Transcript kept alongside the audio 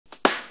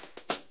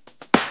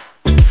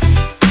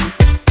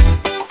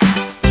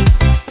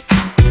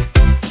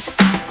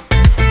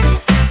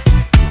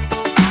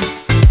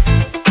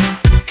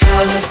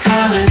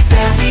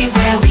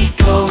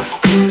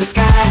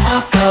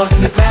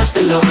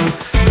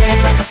red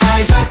like a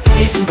fire drop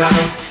blazing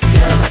bright,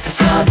 yellow like the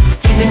sun,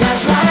 giving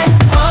us light.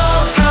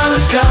 All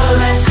colors go,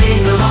 let's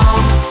sing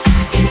along,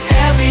 in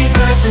every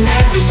verse and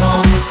every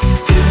song.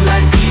 Blue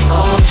like the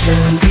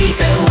ocean, deep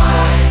and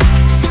wide,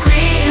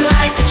 green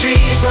like the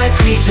trees, white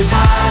creatures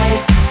hide,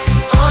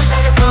 orange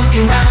like a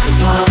pumpkin, round and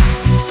plump,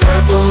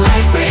 purple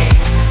like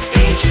grapes,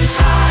 ages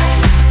high.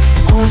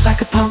 Orange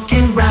like a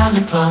pumpkin, round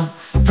and plump,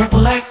 purple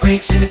like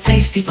grapes in a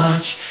tasty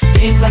bunch,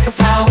 pink like a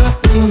flower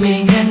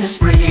blooming in the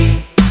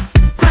spring,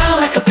 brown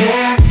like a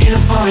bear in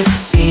a forest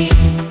scene.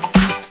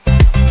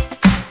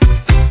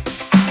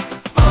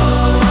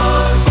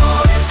 Oh,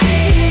 forest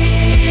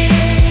scene.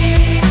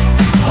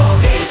 All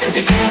these them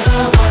together,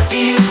 what do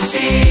you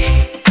see?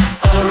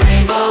 A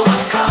rainbow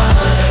of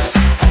colors,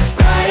 as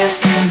bright as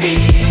can be.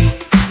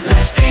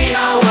 Let's paint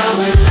our world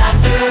with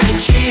laughter and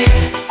cheer,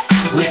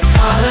 with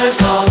colors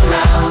all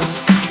around,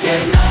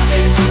 there's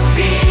nothing to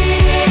fear.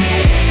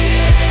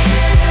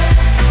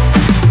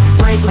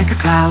 White like a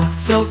cloud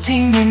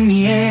floating in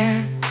the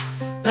air,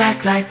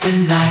 black like the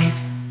night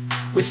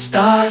with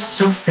stars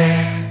so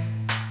fair,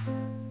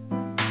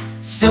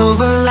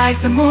 silver like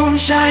the moon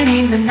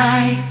shining the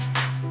night,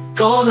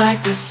 gold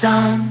like the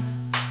sun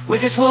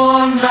with its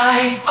warm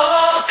light.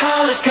 All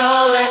colors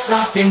go, there's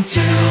nothing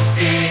to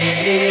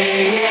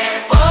fear.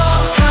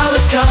 All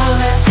colors go,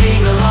 let's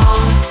sing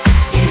along,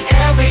 in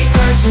every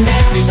verse and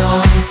every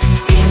song.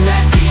 In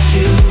that be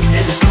you,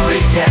 there's a story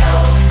to tell.